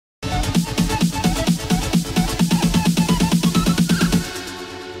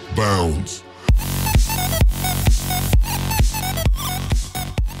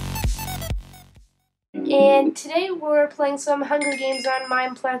and today we're playing some Hunger Games on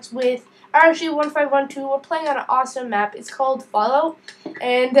Mineplex with Archie1512. We're playing on an awesome map. It's called Follow,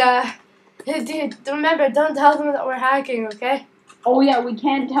 and dude, remember, don't tell them that we're hacking, okay? Oh yeah, we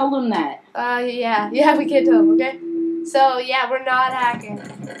can't tell them that. Yeah, we can't tell them, okay? So yeah, we're not hacking.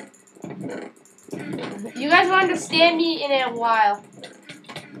 You guys will understand me in a while.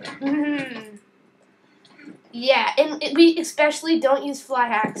 Yeah, and we especially don't use fly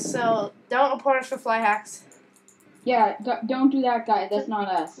hacks, so don't report us for fly hacks. Yeah, don't do that, guys. That's not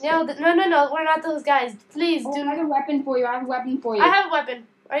us. No, we're not those guys. Please do. I have a weapon for you. I have a weapon for you. I have a weapon.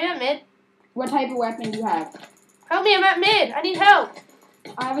 Are you at mid? What type of weapon do you have? Help me, I'm at mid. I need help.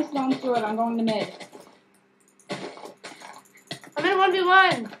 I have a stone sword. I'm going to mid. I'm in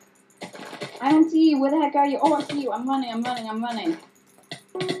 1v1. I don't see you. Where the heck are you? Oh, I see you. I'm running. I got him,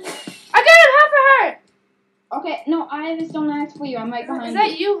 half a heart. Okay, no, I have a stone axe for you. I'm right behind you. Is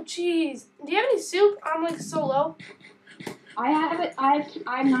that you? Jeez. Do you have any soup? I'm like so low. I have it. I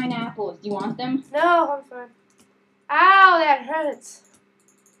have 9 apples. Do you want them? No, I'm fine. Ow, that hurts.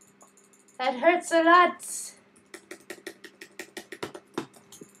 That hurts a lot.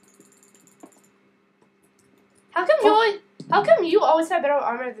 How come you always have better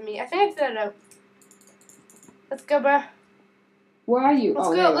armor than me? I think I figured it out. Let's go, bro. Where are you?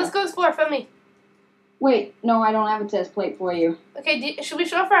 Let's go explore. Film me. Wait, no, I don't have a test plate for you. Okay, should we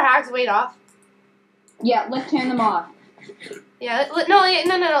show off our hacks? Wait off. Yeah, let's turn them off. Yeah, no.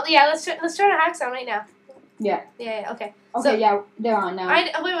 Yeah, let's turn our hacks on right now. Yeah. Yeah. Okay. Okay. So, yeah, they're on now. Wait.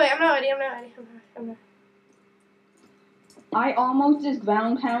 I'm not ready. I'm not. I almost just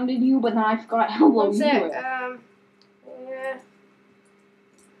ground pounded you, but then I forgot how low you were. Yeah.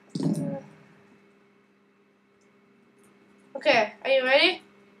 Okay, are you ready?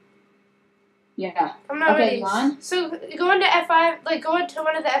 Yeah. I'm not ready. You on? So go into F5, like go into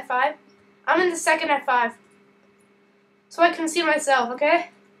one of the F5. I'm in the second F5. So I can see myself, okay?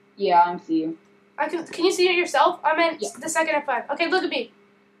 Yeah, I see you. Can you see it yourself? I'm in the second F5. Okay, look at me.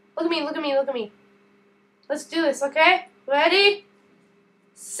 Look at me. Let's do this, okay? Ready?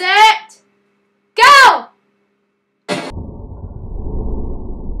 Set, go!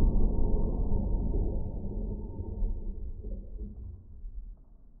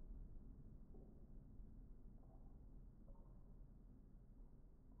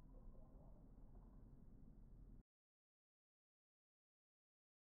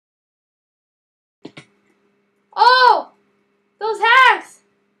 Oh! Those hacks!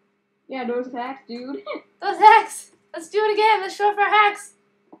 Yeah, those hacks, dude. Those hacks! Let's do it again. Let's show off our hacks.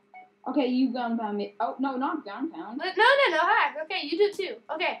 Okay, you ground pound me. Oh, no, not ground pound. No, hack. Okay, you do too.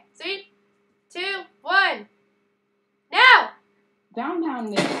 Okay, 3, 2, 1. Now! Ground pound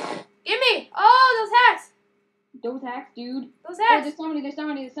me. Give me! Oh, those hacks! Those hacks, dude. Those hacks! Oh,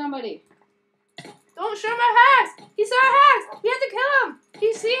 there's somebody. Don't show him our hacks! He saw our hacks! We have to kill him!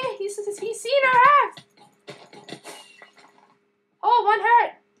 He's seen our hacks! Oh, one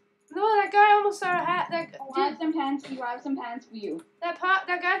hurt! No, that guy almost saw our hack. I have some pants for you. That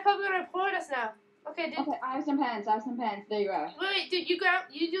guy's probably gonna report us now. Okay, dude. Okay, I have some pants. There you are. Wait, dude, you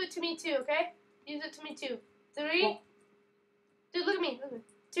do it to me too, okay? You do it to me too. 3. Oh. Dude, look at me.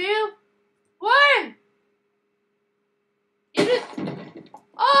 2, 1. You did.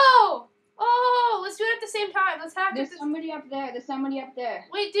 Oh, let's do it at the same time. Let's hack. There's somebody up there.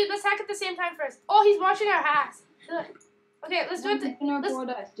 Wait, dude, let's hack at the same time first. Oh, he's watching our hacks. Okay, let's do it. He's gonna record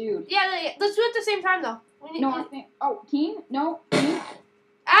us, dude. Yeah, let's do it at the same time though. Team? No, team.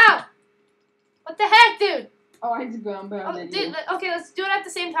 Ow! What the heck, dude? Oh, I just ground pounded you. Okay, let's do it at the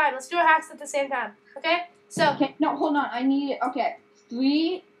same time. Let's do our hacks at the same time. Okay? So. Okay, no, hold on. I need it. Okay,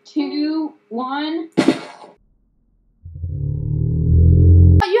 3, 2, 1.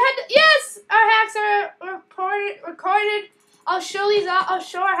 Yes, our hacks are recorded. I'll show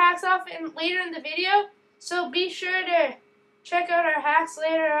our hacks off later in the video. So be sure to check out our hacks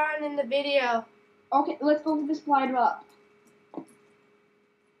later on in the video. Okay, let's go to the supply drop.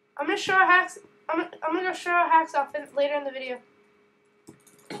 I'm gonna show our hacks. I'm gonna go show our hacks off later in the video.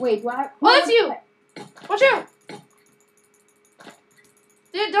 Wait, what? Oh, that's you. Watch out,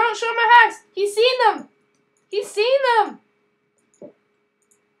 dude! Don't show my hacks. He's seen them. He's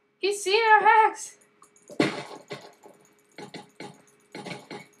seen our hacks.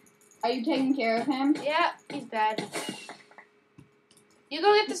 Are you taking care of him? Yeah, he's bad. You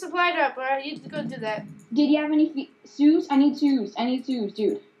go get the supply drop, bro. You go do that. Did you have any shoes? I need shoes,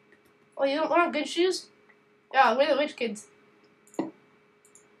 dude. Oh, you don't want good shoes? Yeah, we're the rich kids.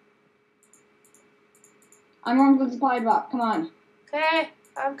 I'm going to the supply drop. Come on. Okay,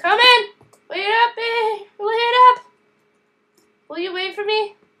 I'm coming. Wait up, babe. Wait up. Will you wait for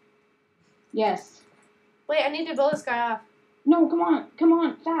me? Yes. Wait, I need to build this guy off. No, come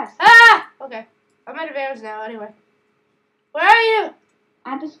on, fast. Ah! Okay. I'm at advantage now, anyway. Where are you?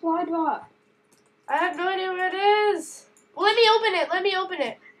 At the supply drop. I have no idea where it is. Well, let me open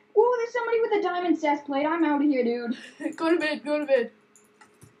it. Whoa, there's somebody with a diamond cess plate. I'm out of here, dude. Go to bed.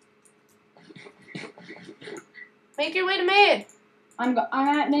 Make your way to mid. I'm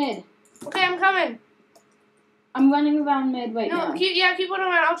at mid. Okay, I'm coming. I'm running around mid right now. Keep going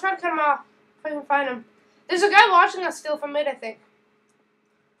around. I'll try to cut him off if I can find him. There's a guy watching us still from mid, I think.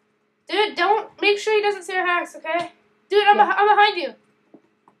 Dude, make sure he doesn't see our hacks, okay? Dude, I'm behind you.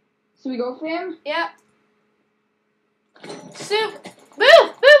 So we go for him? Yeah. Soup. Move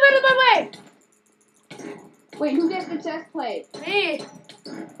out of my way. Wait, who gets the chest plate? Me.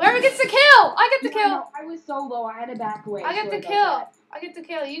 Whoever gets the kill. I get the kill. No, I was so low. I had to back away. I get the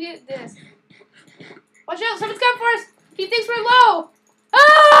kill. You get this. Watch out. Someone's coming for us. He thinks we're low.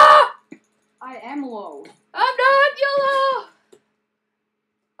 Ah! I am low. I'm not yellow.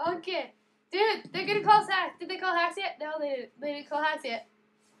 Okay. Dude, they're going to call us hacks. Did they call hacks yet? No, they didn't call hacks yet.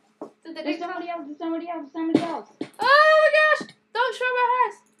 There's somebody else. Oh my gosh. Don't show my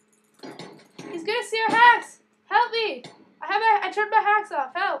hacks. He's going to see our hacks. Help me. I turned my hacks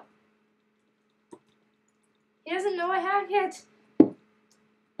off. Help. He doesn't know I hack yet.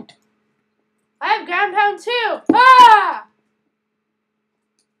 I have ground pound too. Ah!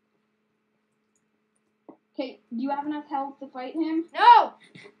 Okay, do you have enough health to fight him? No.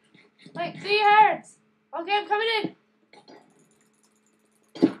 Like 3 hearts. Okay, I'm coming in.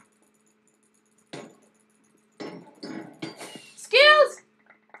 Skills.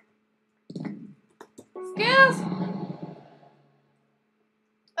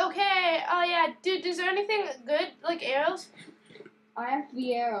 Okay. Oh yeah, dude. Is there anything good like arrows? I have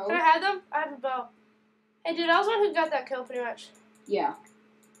 3 arrows. Can I have them? I have a bow. Hey, dude, I was the one who got that kill pretty much. Yeah.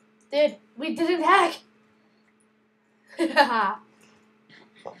 Dude, we didn't hack.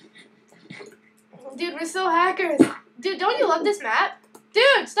 Dude, we're still hackers. Dude, don't you love this map?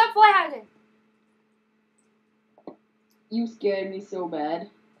 Dude, stop fly hacking. You scared me so bad.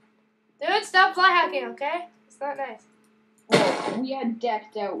 Dude, stop fly hacking, okay? It's not nice. Well, we are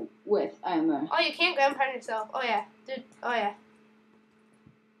decked out with armor. Oh, you can't ground pound yourself. Oh, yeah. Dude, oh, yeah.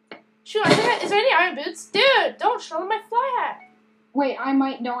 Shoot, is there any iron boots? Dude, don't show them my fly hack. Wait, I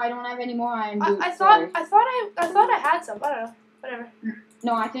don't have any more iron boots. I thought I had some. I don't know. Whatever.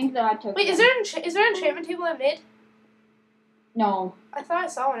 No, I think that I took Wait, them. is there an enchantment table in mid? No. I thought I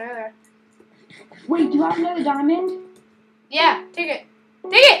saw one earlier. Wait, do you have another diamond? Yeah, take it.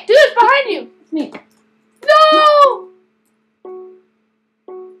 Take it! Dude, it's behind you! It's me. No!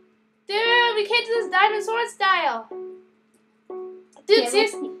 Dude, we can't do this diamond sword style. Dude,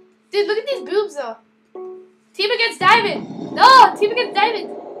 seriously. Dude, look at these boobs, though. Team against diamond. No, team against diamond.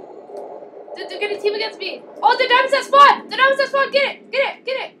 Dude, they're gonna team against me. Oh, the diamonds at spawn. Get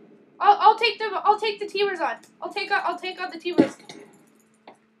it. I'll take the teamers on. I'll take on the teamers.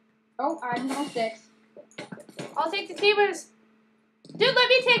 Oh, I have no sticks. I'll take the teamers. Dude, let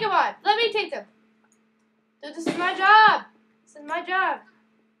me take them on. Let me take them. Dude, this is my job.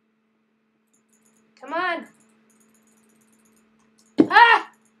 Come on. Ah!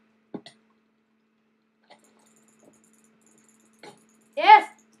 Yes.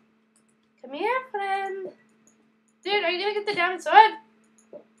 Come here, friend. Dude, are you gonna get the diamond sword?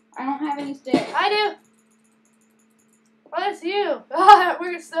 I don't have any sticks. I do. Oh, that's you. Oh,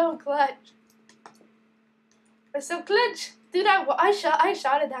 we're so clutch. Dude, I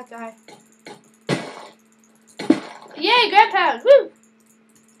shot at that guy. Yay, ground pound. Woo!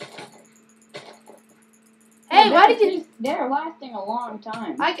 Hey, why did you... They're lasting a long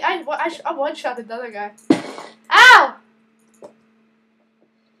time. I one-shot the other guy. Ow!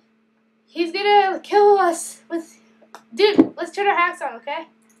 He's gonna kill us with... Dude, let's turn our hacks on, okay?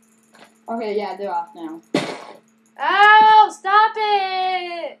 Okay, yeah, they're off now. Ow! Stop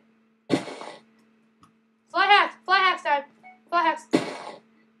it! Fly hacks time. Fly hacks.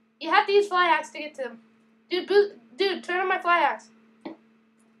 You have to use fly hacks to get to them. Dude, turn on my fly hacks.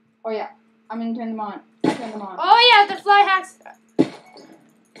 Oh yeah, I'm gonna turn them on. I turned them on. Oh yeah, the fly hacks.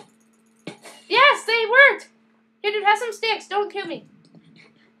 Yes, they worked. Here, dude, have some sticks. Don't kill me.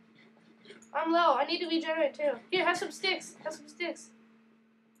 I'm low. I need to regenerate too. Here, have some sticks.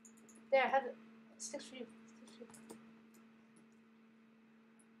 There, have the sticks for you.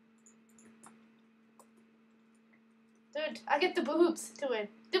 Dude, I get the boobs to win.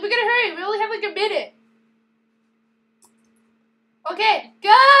 Dude, we gotta hurry. We only have like a minute. Okay,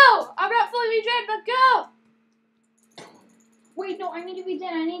 go! I'm not fully regen, but go! Wait, no, I need to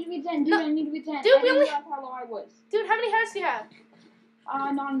regen. Dude, No. I need to regen. Dude, I we didn't only... realize how low I was. Dude, how many hearts do you have?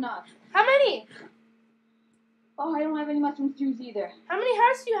 Not enough. How many? Oh, I don't have any mushroom stews either. How many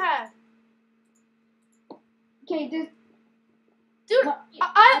hearts do you have? Okay, just... Dude, What?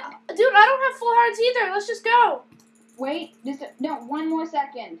 I don't have full hearts either. Let's just go. Wait, no, one more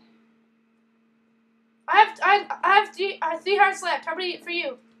second. I have 3 hearts left. How many for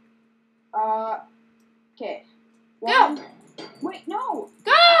you? Okay. Go! Wait, no!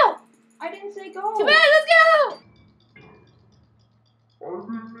 Go! I didn't say go! Too bad, let's go! I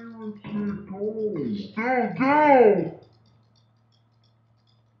didn't even say go! Go!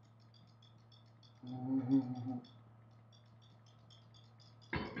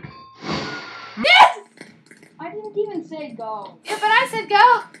 Yes! I didn't even say go. Yeah, but I said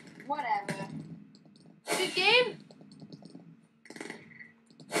go. Whatever. Good game?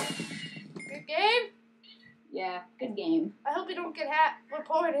 Good game? Yeah, good game. I hope you don't get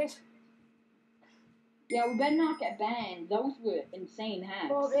reported. Yeah, we better not get banned. Those were insane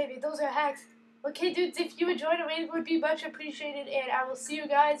hacks. Oh, baby, those are hacks. Okay, dudes, if you enjoyed it, it would be much appreciated, and I will see you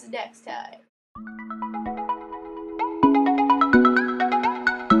guys next time.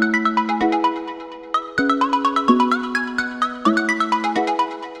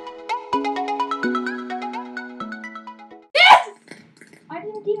 Yes! I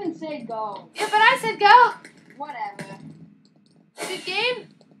didn't even say go. Yeah, but I said go. Whatever. Good game?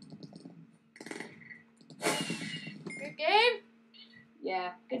 Good game?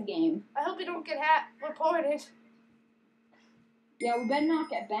 Yeah, good game. I hope you don't get reported. Yeah, we better not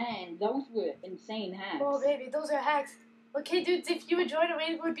get banned. Those were insane hacks. Oh, baby, those are hacks. Okay, dudes, if you enjoyed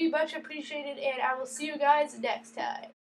it, it would be much appreciated, and I will see you guys next time.